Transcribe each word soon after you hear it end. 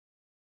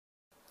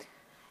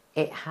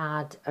It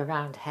had a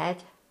round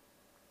head,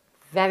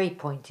 very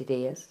pointed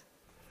ears.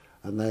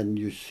 And then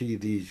you see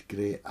these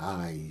great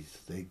eyes,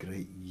 they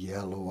great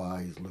yellow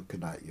eyes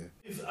looking at you.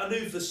 I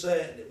knew for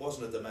certain it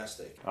wasn't a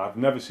domestic. I've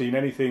never seen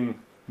anything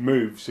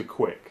move so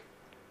quick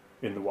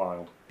in the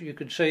wild. You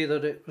could see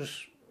that it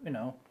was,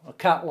 a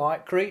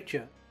cat-like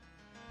creature.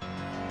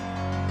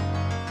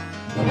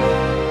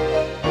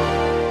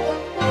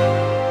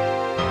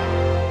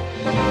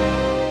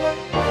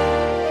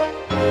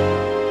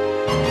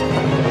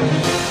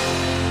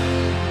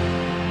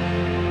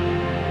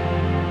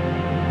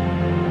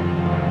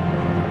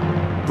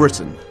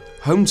 Britain,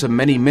 home to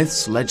many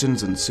myths,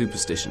 legends and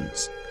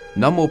superstitions,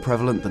 none more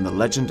prevalent than the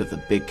legend of the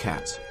big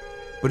cat.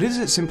 But is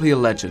it simply a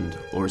legend,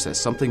 or is there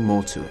something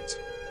more to it?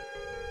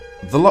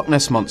 The Loch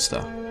Ness Monster,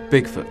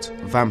 Bigfoot,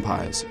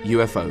 vampires,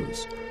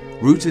 UFOs,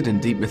 rooted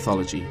in deep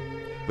mythology,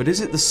 but is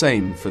it the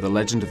same for the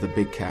legend of the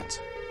big cat?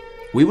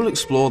 We will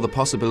explore the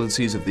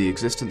possibilities of the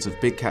existence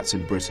of big cats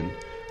in Britain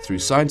through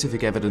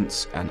scientific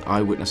evidence and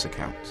eyewitness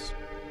accounts.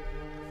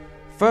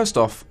 First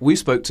off, we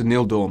spoke to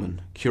Neil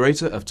Dorman,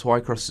 curator of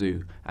Twycross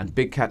Zoo and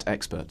big cat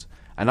expert,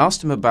 and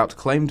asked him about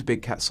claimed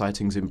big cat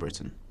sightings in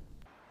Britain.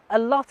 A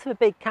lot of the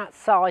big cat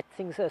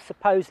sightings that are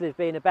supposedly have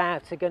been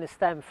about are going to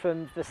stem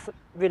from the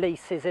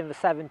releases in the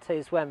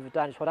 70s when the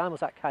Dangerous Wild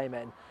Animals Act came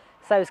in.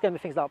 So it's going to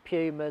be things like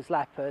pumas,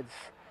 leopards,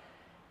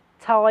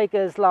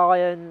 tigers,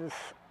 lions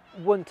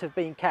wouldn't have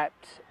been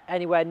kept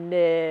anywhere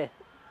near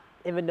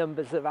in the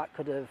numbers that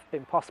could have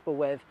been possible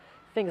with.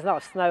 Things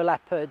like snow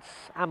leopards,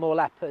 Amur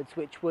leopards,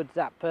 which would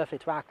adapt perfectly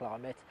to our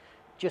climate,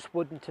 just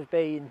wouldn't have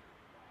been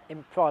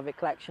in private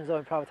collections or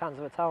in private hands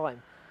at the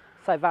time.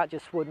 So that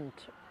just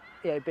wouldn't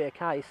be a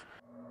case.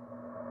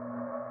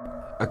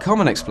 A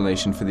common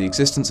explanation for the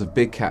existence of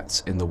big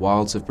cats in the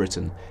wilds of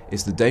Britain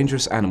is the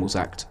Dangerous Animals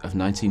Act of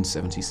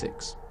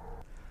 1976.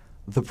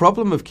 The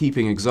problem of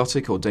keeping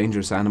exotic or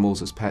dangerous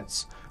animals as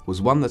pets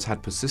was one that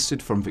had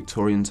persisted from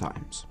Victorian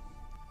times.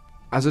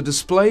 As a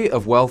display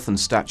of wealth and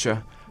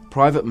stature,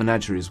 private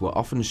menageries were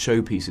often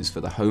showpieces for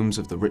the homes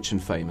of the rich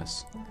and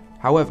famous.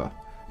 However,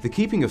 the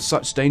keeping of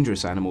such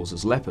dangerous animals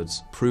as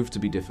leopards proved to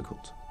be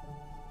difficult.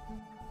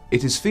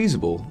 It is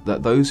feasible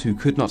that those who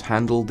could not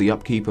handle the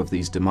upkeep of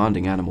these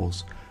demanding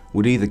animals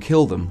would either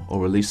kill them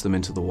or release them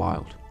into the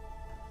wild.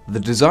 The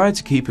desire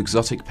to keep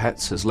exotic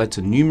pets has led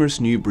to numerous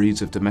new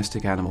breeds of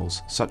domestic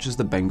animals, such as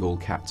the Bengal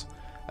cat,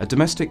 a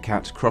domestic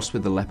cat crossed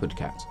with the leopard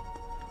cat.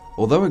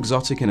 Although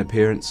exotic in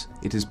appearance,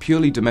 it is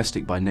purely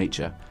domestic by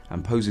nature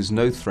and poses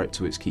no threat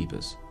to its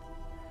keepers.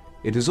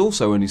 It is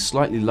also only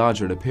slightly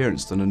larger in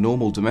appearance than a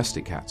normal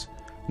domestic cat,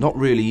 not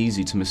really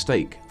easy to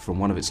mistake from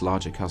one of its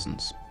larger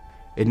cousins.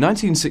 In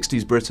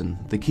 1960s Britain,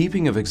 the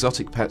keeping of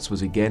exotic pets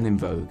was again in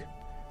vogue.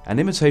 An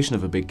imitation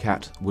of a big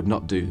cat would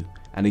not do,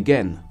 and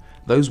again,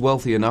 those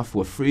wealthy enough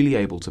were freely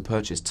able to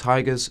purchase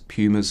tigers,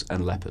 pumas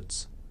and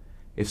leopards.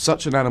 If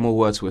such an animal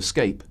were to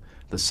escape,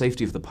 the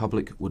safety of the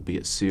public would be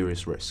at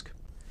serious risk.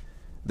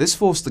 This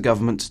forced the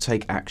government to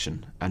take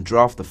action and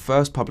draft the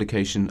first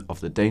publication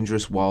of the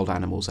Dangerous Wild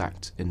Animals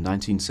Act in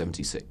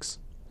 1976.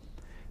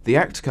 The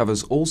Act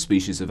covers all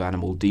species of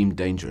animal deemed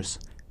dangerous,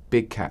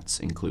 big cats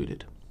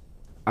included.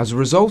 As a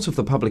result of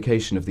the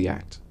publication of the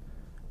Act,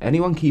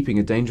 anyone keeping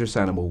a dangerous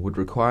animal would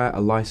require a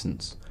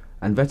license,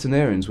 and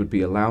veterinarians would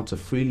be allowed to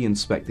freely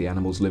inspect the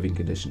animal's living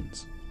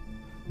conditions.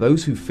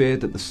 Those who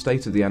feared that the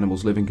state of the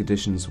animal's living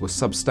conditions were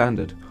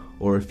substandard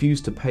or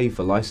refused to pay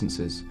for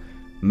licenses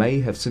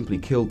may have simply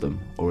killed them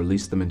or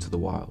released them into the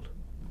wild.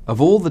 Of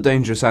all the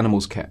dangerous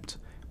animals kept,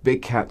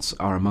 big cats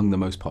are among the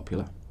most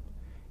popular.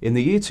 In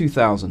the year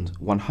 2000,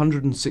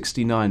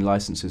 169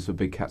 licenses for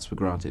big cats were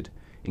granted,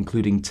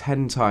 including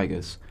 10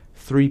 tigers,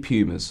 3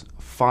 pumas,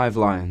 5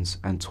 lions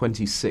and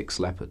 26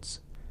 leopards.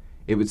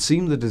 It would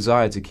seem the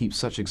desire to keep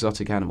such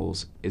exotic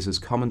animals is as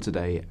common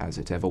today as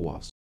it ever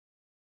was.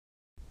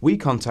 We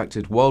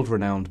contacted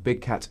world-renowned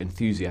big cat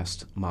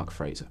enthusiast Mark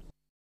Fraser.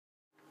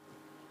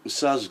 The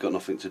size has got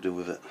nothing to do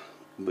with it,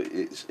 but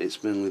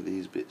it's mainly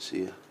these bits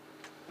here.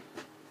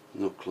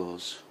 No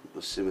claws,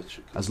 no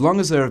symmetry. As long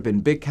as there have been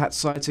big cat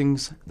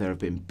sightings, there have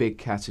been big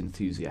cat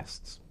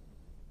enthusiasts.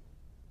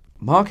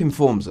 Mark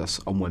informs us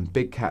on when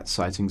big cat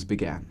sightings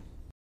began.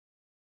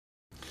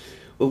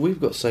 Well,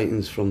 we've got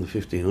sightings from the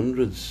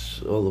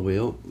 1500s all the way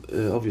up,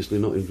 obviously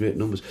not in great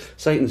numbers.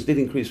 Sightings did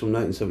increase from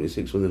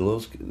 1976 when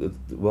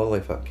the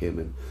Wildlife Act came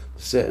in,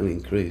 certainly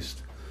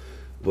increased.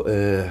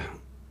 But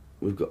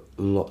we've got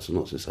lots and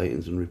lots of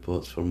sightings and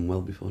reports from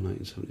well before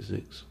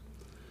 1976.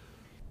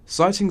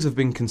 Sightings have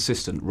been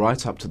consistent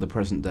right up to the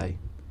present day.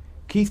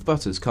 Keith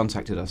Butters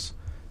contacted us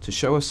to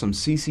show us some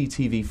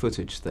CCTV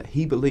footage that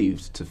he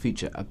believed to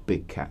feature a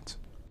big cat.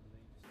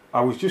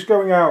 I was just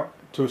going out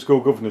to a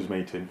school governors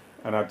meeting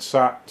and I'd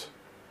sat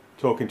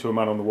talking to a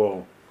man on the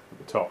wall at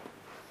the top,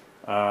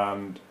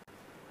 and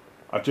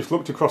I just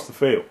looked across the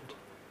field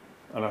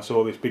and I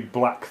saw this big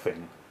black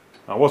thing.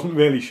 I wasn't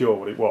really sure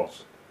what it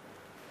was,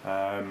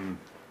 and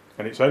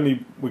it's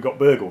only we got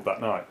burgled that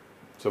night,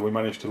 so we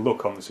managed to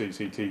look on the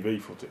CCTV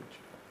footage,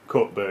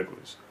 caught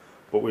burglars,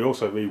 but we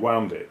also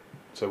rewound it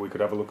so we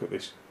could have a look at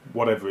this,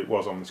 whatever it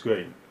was on the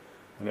screen,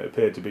 and it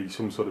appeared to be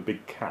some sort of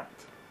big cat.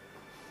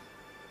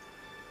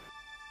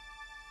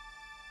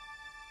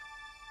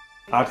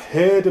 I'd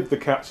heard of the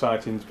cat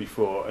sightings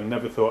before and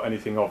never thought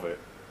anything of it,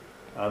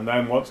 and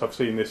then once I've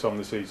seen this on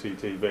the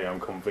CCTV, I'm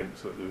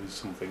convinced that there is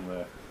something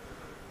there.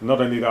 Not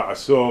only that, I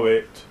saw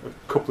it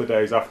a couple of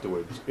days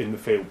afterwards in the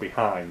field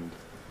behind,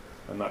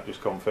 and that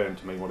just confirmed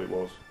to me what it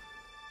was.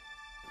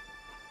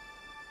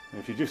 And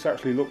if you just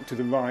actually look to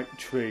the right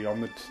tree on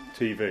the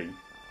TV,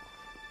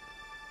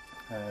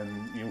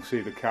 you'll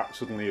see the cat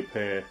suddenly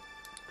appear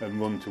and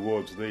run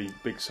towards the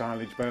big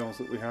silage bales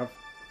that we have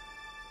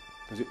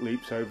as it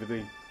leaps over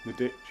the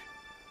ditch.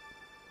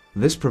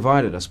 This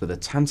provided us with a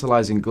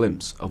tantalising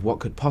glimpse of what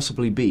could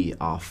possibly be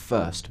our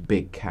first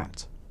big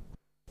cat.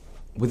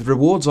 With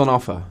rewards on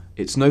offer,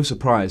 it's no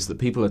surprise that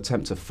people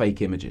attempt to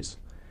fake images,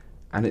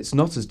 and it's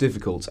not as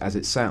difficult as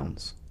it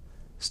sounds.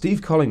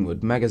 Steve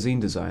Collingwood, magazine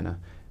designer,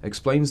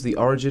 explains the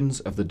origins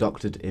of the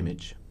doctored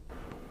image.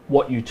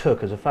 What you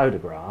took as a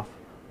photograph,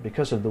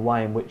 because of the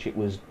way in which it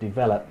was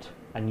developed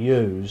and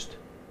used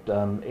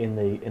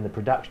in the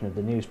production of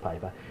the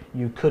newspaper,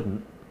 you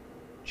couldn't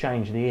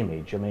change the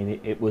image. I mean,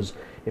 it was,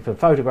 if a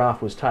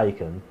photograph was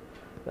taken,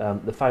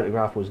 the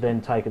photograph was then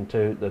taken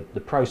to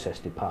the process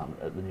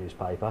department at the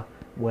newspaper,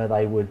 where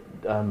they would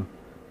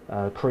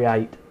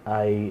create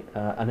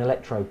an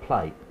electrode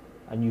plate,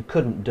 and you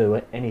couldn't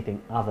do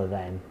anything other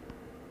than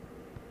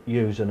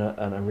use an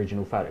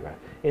original photograph.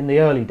 In the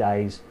early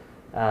days,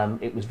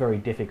 it was very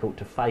difficult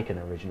to fake an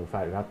original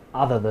photograph,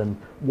 other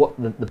than what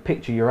the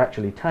picture you're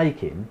actually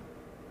taking.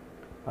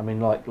 I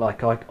mean, like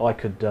I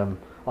could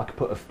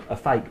put a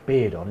fake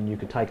beard on, and you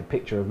could take a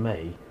picture of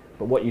me,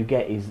 but what you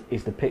get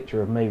is the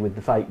picture of me with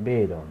the fake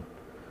beard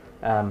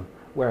on.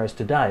 Whereas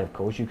today, of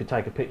course, you could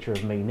take a picture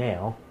of me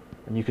now,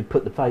 and you could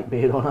put the fake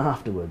beard on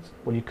afterwards.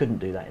 Well, you couldn't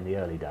do that in the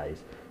early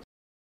days.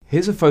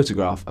 Here's a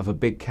photograph of a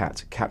big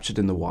cat captured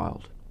in the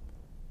wild.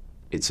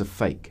 It's a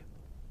fake.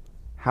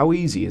 How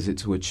easy is it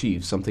to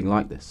achieve something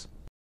like this?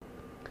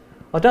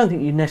 I don't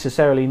think you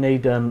necessarily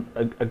need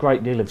a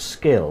great deal of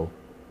skill.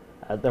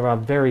 There are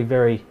very,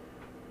 very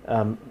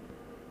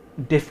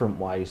different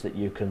ways that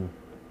you can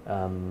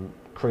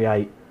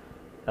create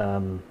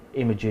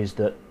images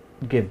that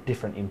give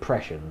different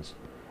impressions.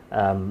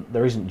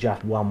 There isn't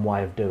just one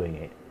way of doing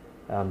it.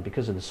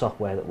 Because of the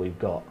software that we've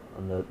got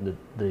and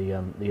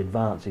the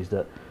advances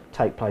that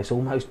take place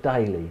almost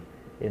daily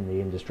in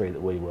the industry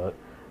that we work,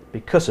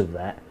 because of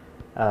that,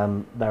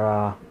 there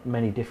are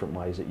many different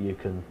ways that you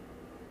can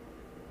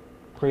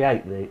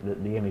create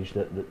the image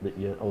that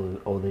you,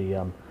 or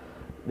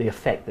the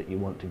effect that you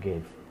want to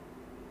give.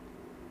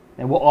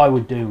 And what I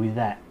would do with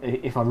that,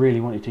 if I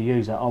really wanted to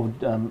use that, I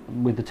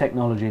would, with the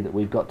technology that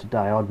we've got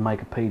today, I'd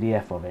make a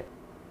PDF of it,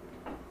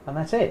 and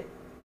that's it.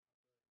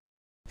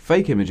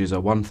 Fake images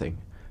are one thing,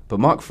 but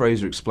Mark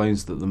Fraser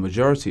explains that the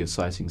majority of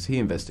sightings he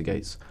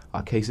investigates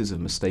are cases of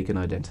mistaken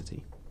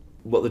identity.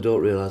 What they don't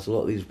realise, a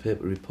lot of these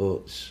paper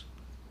reports,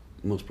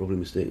 most probably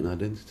mistaken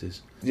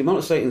identities. The amount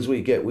of sightings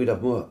we get, we'd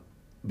have more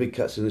big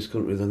cats in this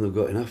country than they've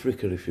got in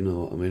Africa, if you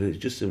know what I mean. It's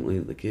just simply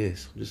not the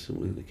case. Just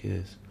simply not the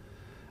case.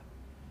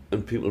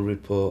 And people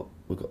report,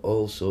 we've got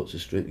all sorts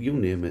of strange, you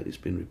name it, it's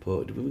been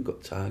reported. We've even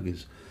got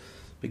tigers,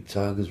 big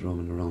tigers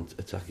roaming around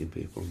attacking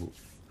people.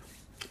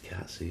 I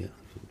can't see it,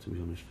 to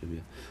be honest with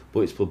you.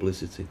 But it's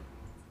publicity,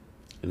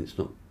 and it's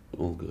not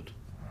all good.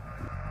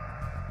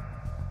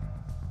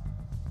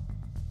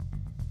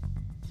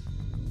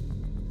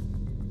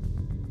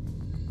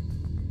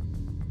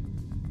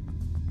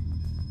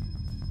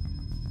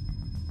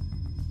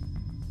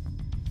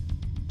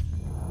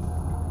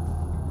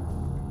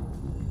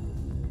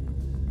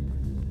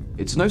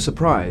 It's no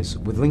surprise,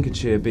 with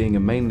Lincolnshire being a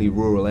mainly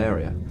rural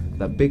area,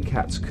 that big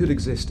cats could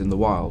exist in the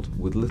wild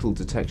with little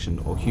detection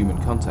or human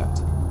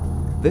contact.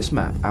 This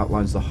map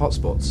outlines the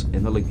hotspots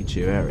in the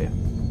Lincolnshire area.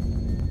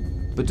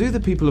 But do the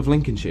people of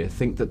Lincolnshire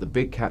think that the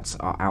big cats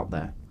are out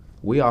there?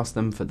 We asked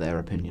them for their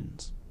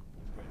opinions.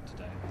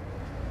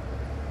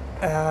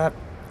 I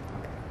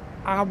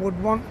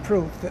would want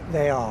proof that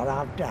they are.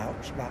 I have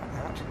doubts about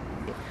that.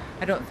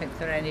 I don't think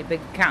there are any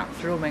big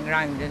cats roaming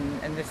around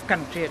in this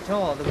country at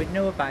all that would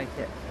know about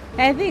it.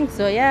 I think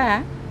so,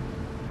 yeah.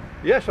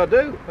 Yes, I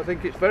do. I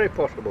think it's very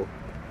possible.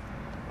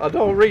 I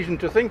don't have reason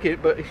to think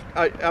it, but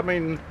I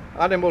mean,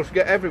 animals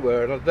get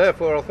everywhere, and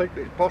therefore I think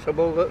it's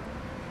possible that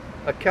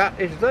a cat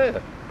is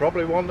there.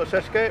 Probably one that's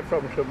escaped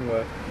from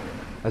somewhere.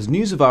 As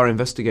news of our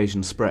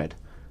investigation spread,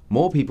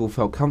 more people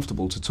felt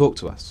comfortable to talk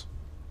to us.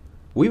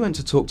 We went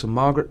to talk to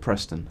Margaret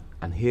Preston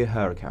and hear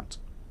her account.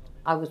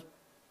 I was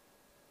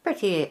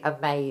pretty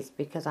amazed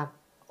because I've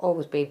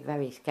always been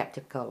very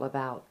sceptical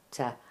about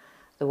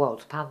the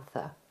Walsh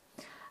Panther.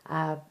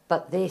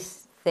 But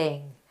this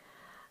thing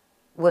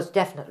was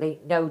definitely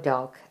no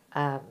dog.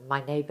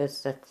 My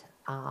neighbours that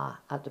are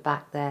at the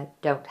back there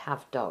don't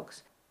have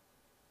dogs.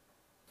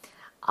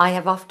 I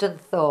have often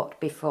thought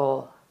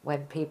before,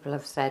 when people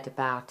have said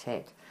about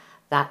it,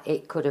 that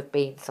it could have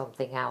been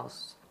something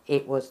else.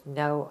 It was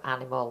no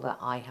animal that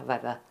I have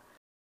ever